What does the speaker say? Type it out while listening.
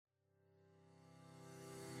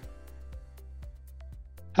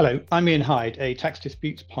Hello, I'm Ian Hyde, a tax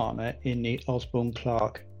disputes partner in the Osborne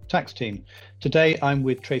Clarke tax team. Today, I'm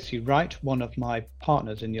with Tracy Wright, one of my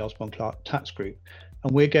partners in the Osborne Clarke tax group,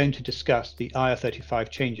 and we're going to discuss the IR35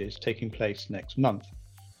 changes taking place next month.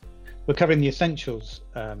 We're covering the essentials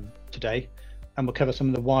today, and we'll cover some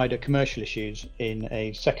of the wider commercial issues in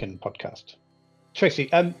a second podcast. Tracy,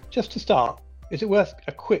 just to start, is it worth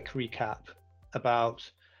a quick recap about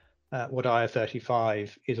what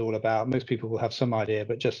IR35 is all about? Most people will have some idea,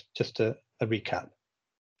 but just a recap.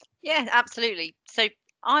 Yeah, absolutely. So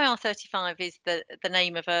IR35 is the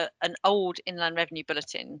name of an old Inland Revenue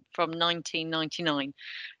Bulletin from 1999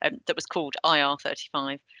 that was called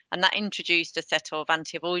IR35, and that introduced a set of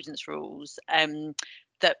anti-avoidance rules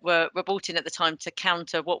that were brought in at the time to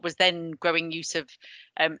counter what was then growing use of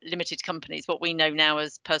limited companies, what we know now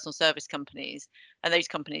as personal service companies, and those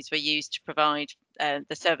companies were used to provide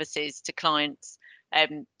the services to clients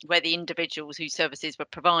where the individuals whose services were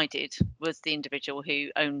provided was the individual who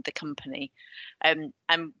owned the company. And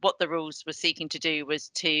what the rules were seeking to do was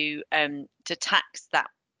to tax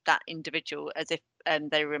that individual as if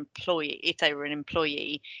they were if they were an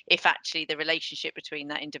employee, if actually the relationship between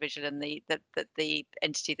that individual and the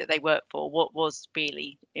entity that they work for, what was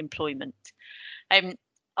really employment.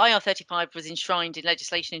 IR35 was enshrined in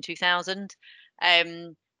legislation in 2000,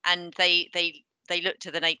 and they look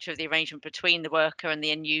to the nature of the arrangement between the worker and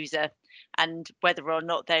the end user, and whether or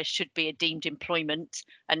not there should be a deemed employment.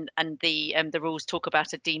 And the rules talk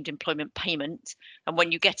about a deemed employment payment. And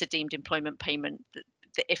when you get a deemed employment payment,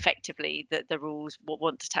 effectively the rules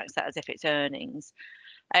want to tax that as if it's earnings.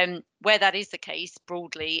 Where that is the case,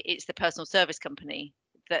 broadly, it's the personal service company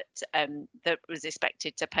that was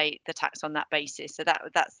expected to pay the tax on that basis. So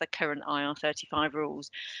that's the current IR35 rules.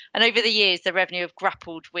 And over the years, the revenue have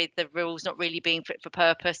grappled with the rules not really being fit for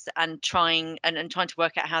purpose and trying to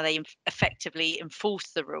work out how they effectively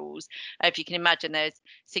enforce the rules. If you can imagine, there's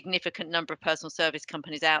significant number of personal service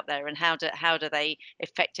companies out there, and how do they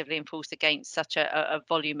effectively enforce against such a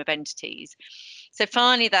volume of entities? So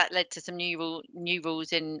finally, that led to some new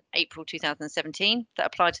rules in April 2017 that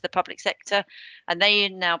apply to the public sector, and they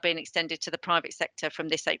are now being extended to the private sector from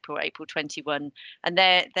this April 21, and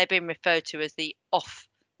they're being referred to as the off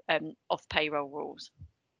payroll rules.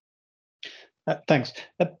 Thanks.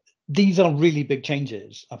 These are really big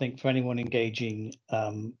changes, I think, for anyone engaging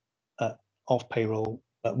off payroll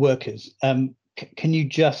workers. Can you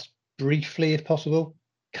just briefly, if possible,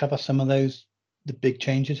 cover some of the big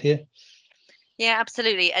changes here? Yeah,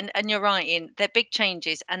 absolutely. And you're right, Ian. They're big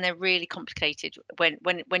changes and they're really complicated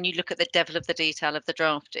when you look at the devil of the detail of the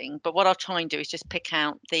drafting. But what I'll try and do is just pick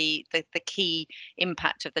out the key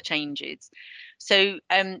impact of the changes. So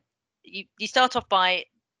you start off by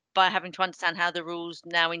having to understand how the rules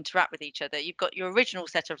now interact with each other. You've got your original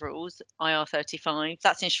set of rules, IR35,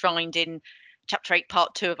 that's enshrined in Chapter 8,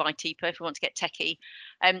 Part 2 of ITPA, if we want to get techie.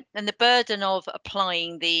 And the burden of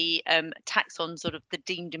applying the tax on sort of the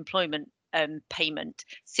deemed employment payment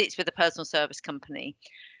sits with the personal service company.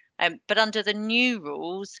 But under the new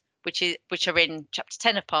rules, which are in Chapter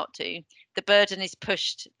 10 of Part 2, the burden is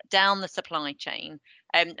pushed down the supply chain.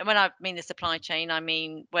 And when I mean the supply chain, I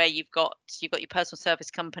mean where you've got your personal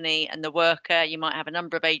service company and the worker. You might have a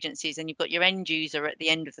number of agencies, and you've got your end user at the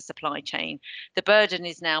end of the supply chain. The burden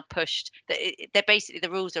is now pushed. They're basically,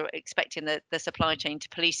 the rules are expecting the supply chain to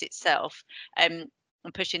police itself, and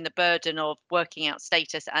pushing the burden of working out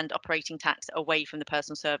status and operating tax away from the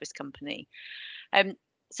personal service company.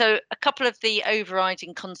 So a couple of the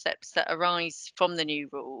overriding concepts that arise from the new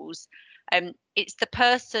rules, it's the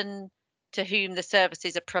person to whom the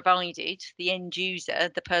services are provided, the end user,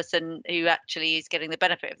 the person who actually is getting the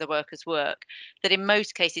benefit of the worker's work, that in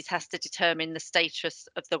most cases has to determine the status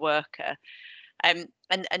of the worker. And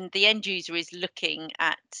the end user is looking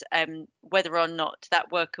at whether or not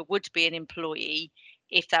that worker would be an employee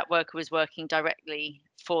if that worker was working directly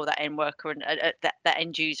for that end worker and that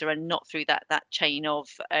end user, and not through that chain of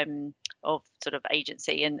sort of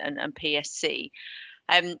agency and PSC.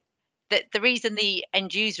 The reason the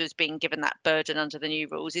end user is being given that burden under the new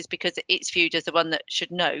rules is because it's viewed as the one that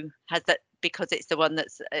should know, because it's the one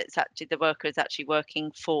it's actually the worker is actually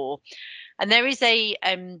working for. And there is a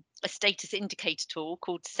status indicator tool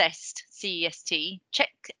called CEST, CEST, Check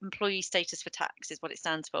Employee Status for Tax is what it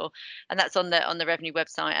stands for, and that's on the Revenue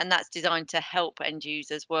website, and that's designed to help end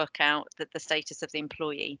users work out the status of the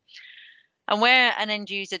employee. And where an end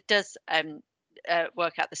user does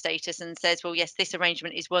work out the status and says, well, yes, this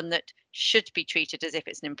arrangement is one that should be treated as if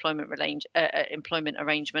it's an employment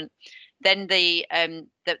arrangement, then the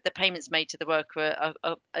payments made to the worker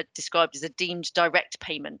are described as a deemed direct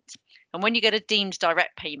payment. And when you get a deemed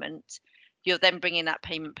direct payment, you're then bringing that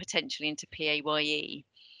payment potentially into PAYE.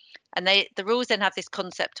 And the rules then have this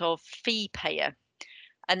concept of fee payer,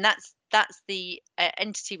 and that's the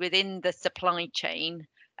entity within the supply chain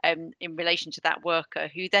in relation to that worker,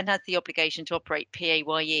 who then has the obligation to operate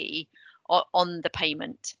PAYE on the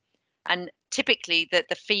payment. And typically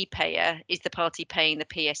the fee payer is the party paying the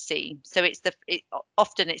PSC. So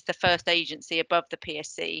often it's the first agency above the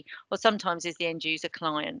PSC, or sometimes is the end user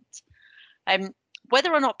client.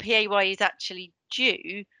 Whether or not PAYE is actually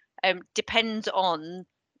due depends on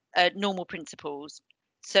normal principles.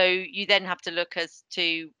 So you then have to look as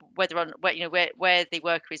to whether on where the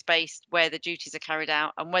worker is based, where the duties are carried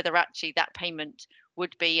out, and whether actually that payment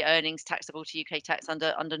would be earnings taxable to UK tax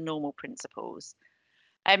under normal principles.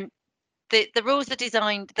 The rules are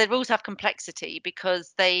designed. The rules have complexity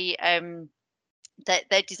because they're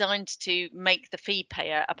designed to make the fee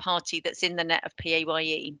payer a party that's in the net of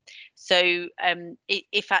PAYE. So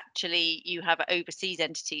if actually you have overseas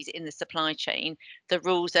entities in the supply chain, the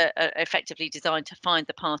rules are effectively designed to find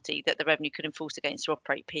the party that the revenue could enforce against to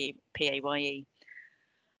operate PAYE.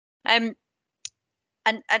 And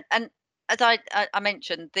as I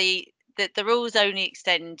mentioned, the rules only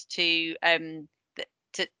extend to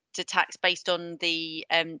tax based on the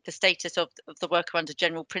status of the worker under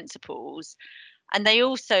general principles. And they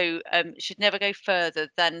also should never go further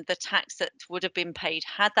than the tax that would have been paid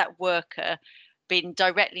had that worker been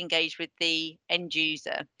directly engaged with the end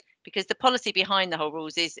user. Because the policy behind the whole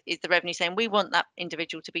rules is the revenue saying we want that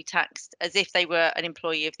individual to be taxed as if they were an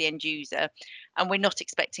employee of the end user, and we're not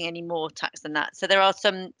expecting any more tax than that. So there are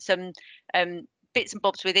some bits and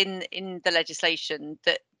bobs within the legislation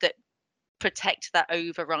that protect that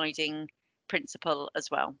overriding principle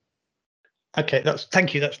as well. Okay,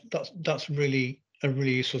 thank you. That's really a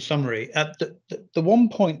really useful summary. The one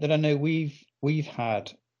point that I know we've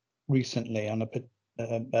had recently on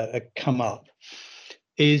a come up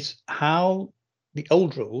is how the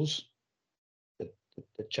old rules, the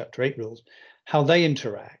Chapter 8 rules, how they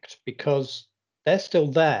interact, because they're still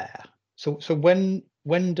there. So when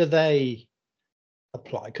do they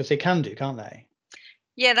apply? Because they can do, can't they?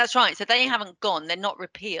 Yeah, that's right. So they haven't gone; they're not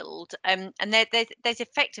repealed, and there's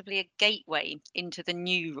effectively a gateway into the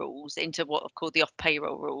new rules, into what are called the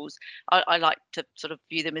off-payroll rules. I like to sort of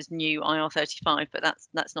view them as new IR35, but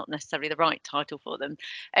that's not necessarily the right title for them.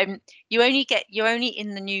 You're only in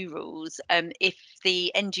the new rules if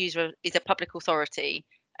the end user is a public authority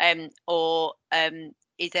or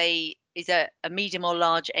is a medium or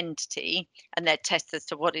large entity, and they're tests as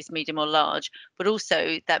to what is medium or large, but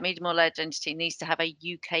also that medium or large entity needs to have a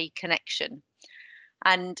UK connection.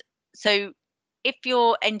 And so if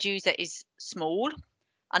your end user is small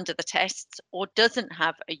under the tests or doesn't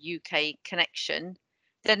have a UK connection,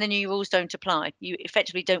 then the new rules don't apply. You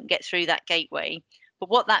effectively don't get through that gateway. But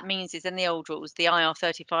what that means is in the old rules, the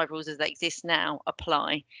IR35 rules as they exist now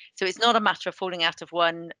apply. So it's not a matter of falling out of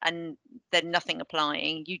one and then nothing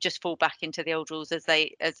applying. You just fall back into the old rules as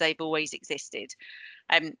they've always existed.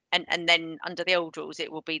 And then under the old rules,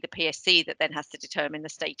 it will be the PSC that then has to determine the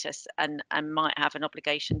status and might have an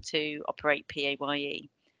obligation to operate PAYE.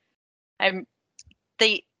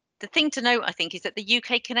 The thing to note, I think, is that the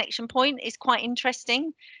UK connection point is quite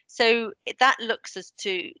interesting. So that looks as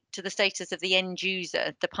to the status of the end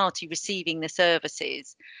user, the party receiving the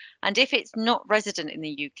services. And if it's not resident in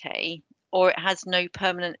the UK or it has no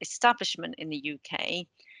permanent establishment in the UK,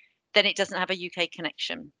 then it doesn't have a UK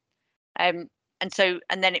connection. And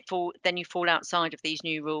then you fall outside of these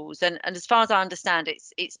new rules. And as far as I understand,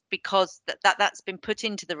 it's because that's been put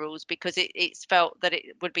into the rules because it's felt that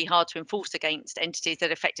it would be hard to enforce against entities that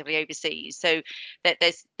effectively overseas. So that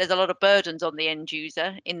there's a lot of burdens on the end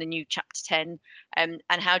user in the new Chapter 10. And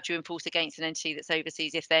how do you enforce against an entity that's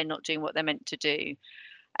overseas if they're not doing what they're meant to do?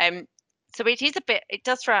 So it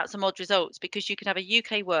does throw out some odd results, because you could have a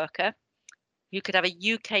UK worker, you could have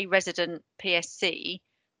a UK resident PSC,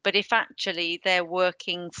 but if actually they're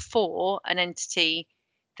working for an entity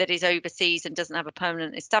that is overseas and doesn't have a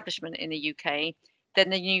permanent establishment in the UK, then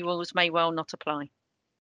the new rules may well not apply.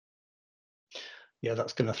 Yeah,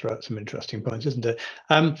 that's going to throw out some interesting points, isn't it?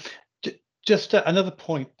 Just another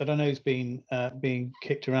point that I know has been being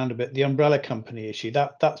kicked around a bit, the umbrella company issue,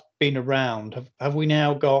 that's been around. Have we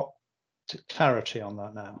now got clarity on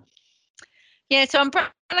that now? Yeah, so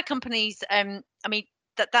umbrella companies, I mean,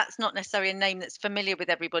 that's not necessarily a name that's familiar with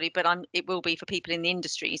everybody, but it will be for people in the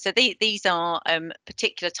industry. So these are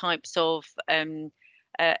particular types of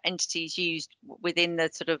entities used within the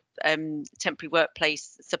sort of temporary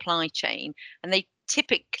workplace supply chain, and they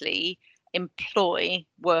typically employ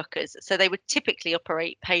workers. So they would typically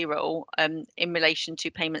operate payroll in relation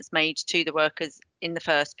to payments made to the workers in the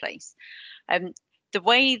first place. The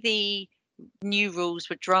way the new rules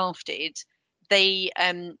were drafted, they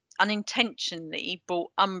unintentionally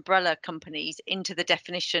brought umbrella companies into the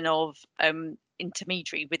definition of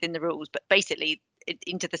intermediary within the rules, but basically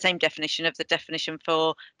into the same definition of the definition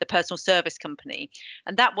for the personal service company,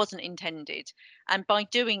 and that wasn't intended. And by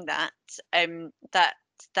doing that,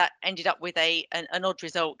 that ended up with an odd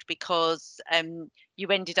result, because you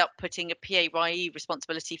ended up putting a PAYE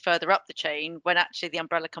responsibility further up the chain when actually the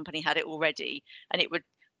umbrella company had it already, and it would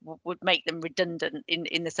make them redundant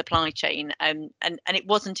in the supply chain, and it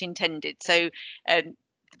wasn't intended. So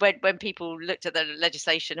when people looked at the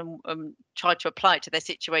legislation and tried to apply it to their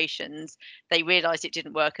situations, they realised it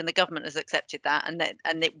didn't work, and the government has accepted that, and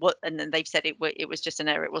then they've said it was just an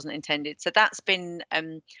error, it wasn't intended. So that's been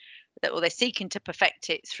they're seeking to perfect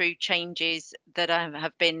it through changes that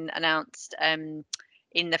have been announced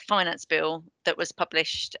in the finance bill that was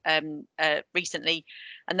published recently,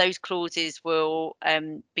 and those clauses will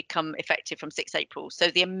become effective from 6 April. So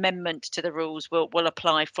the amendment to the rules will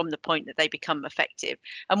apply from the point that they become effective.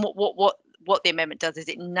 And what the amendment does is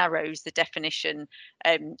it narrows the definition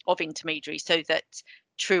of intermediary, so that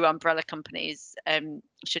true umbrella companies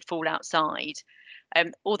should fall outside.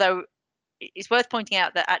 Although it's worth pointing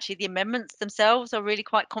out that actually the amendments themselves are really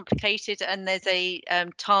quite complicated, and there's a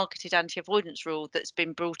targeted anti-avoidance rule that's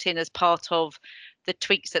been brought in as part of the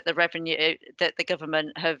tweaks that the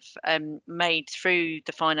government have made through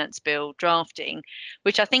the finance bill drafting,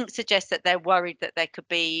 which I think suggests that they're worried that there could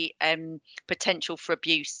be potential for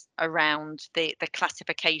abuse around the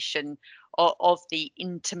classification of the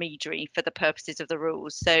intermediary for the purposes of the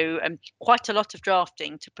rules. So quite a lot of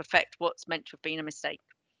drafting to perfect what's meant to have been a mistake.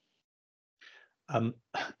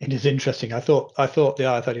 It is interesting. I thought the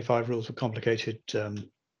IR35 rules were complicated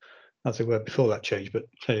as they were before that change, but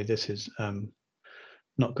clearly this is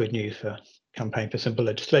not good news for campaign for simple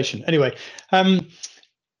legislation. Anyway,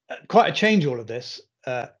 quite a change, all of this,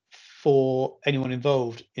 for anyone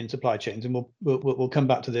involved in supply chains, and we'll come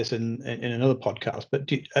back to this in another podcast.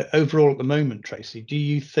 But overall, at the moment, Tracy, do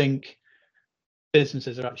you think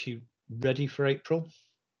businesses are actually ready for April?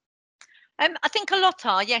 I think a lot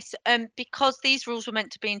are, yes, because these rules were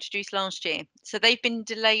meant to be introduced last year. So they've been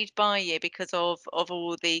delayed by a year because of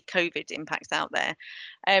all the COVID impacts out there.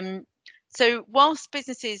 So whilst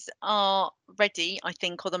businesses are ready, I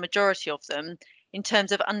think, or the majority of them, in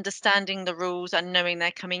terms of understanding the rules and knowing they're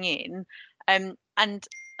coming in, and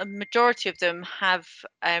a majority of them have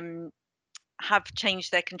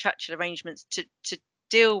changed their contractual arrangements to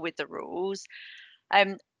deal with the rules.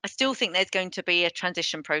 I still think there's going to be a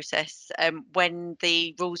transition process when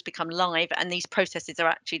the rules become live and these processes are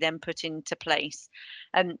actually then put into place.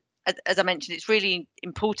 As I mentioned, it's really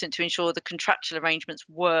important to ensure the contractual arrangements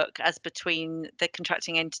work as between the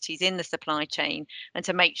contracting entities in the supply chain, and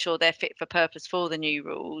to make sure they're fit for purpose for the new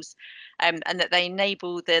rules, and that they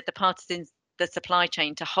enable the parties in the supply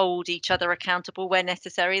chain to hold each other accountable where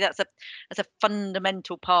necessary. That's a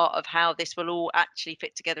fundamental part of how this will all actually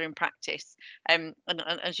fit together in practice. And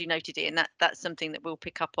as you noted, Ian, that's something that we'll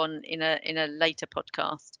pick up on in a later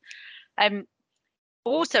podcast.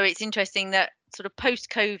 Also, it's interesting that sort of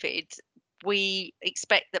post-COVID, we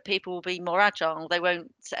expect that people will be more agile. They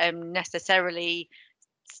won't necessarily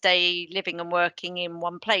stay living and working in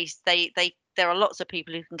one place. There are lots of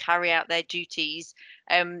people who can carry out their duties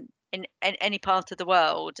in any part of the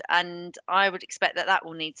world, and I would expect that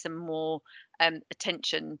will need some more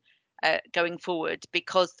attention going forward,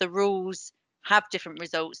 because the rules have different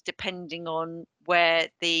results depending on where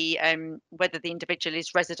whether the individual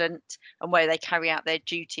is resident and where they carry out their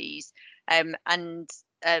duties. And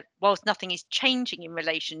whilst nothing is changing in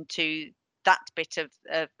relation to that bit of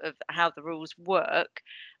how the rules work,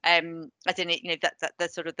 as in it, that the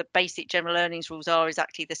sort of the basic general earnings rules are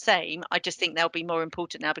exactly the same. I just think they'll be more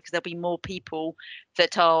important now, because there'll be more people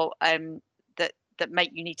that are that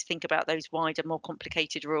make you need to think about those wider, more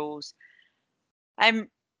complicated rules.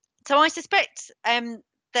 So I suspect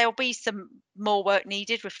there'll be some more work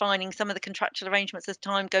needed, refining some of the contractual arrangements as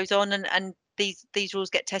time goes on, and these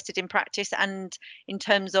rules get tested in practice, and in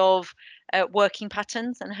terms of working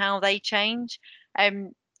patterns and how they change.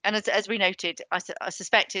 And as we noted, I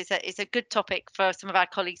suspect it's a good topic for some of our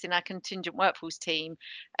colleagues in our contingent workforce team,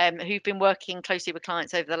 who've been working closely with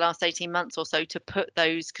clients over the last 18 months or so to put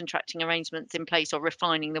those contracting arrangements in place, or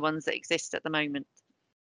refining the ones that exist at the moment.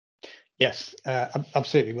 Yes,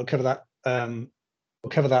 absolutely. We'll cover that. We'll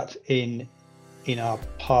cover that in our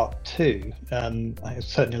part 2. There's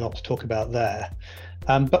certainly a lot to talk about there.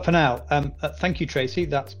 But for now, thank you, Tracy.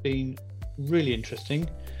 That's been really interesting.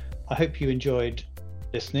 I hope you enjoyed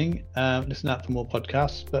listening. Listen out for more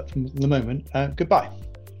podcasts. But for the moment, goodbye.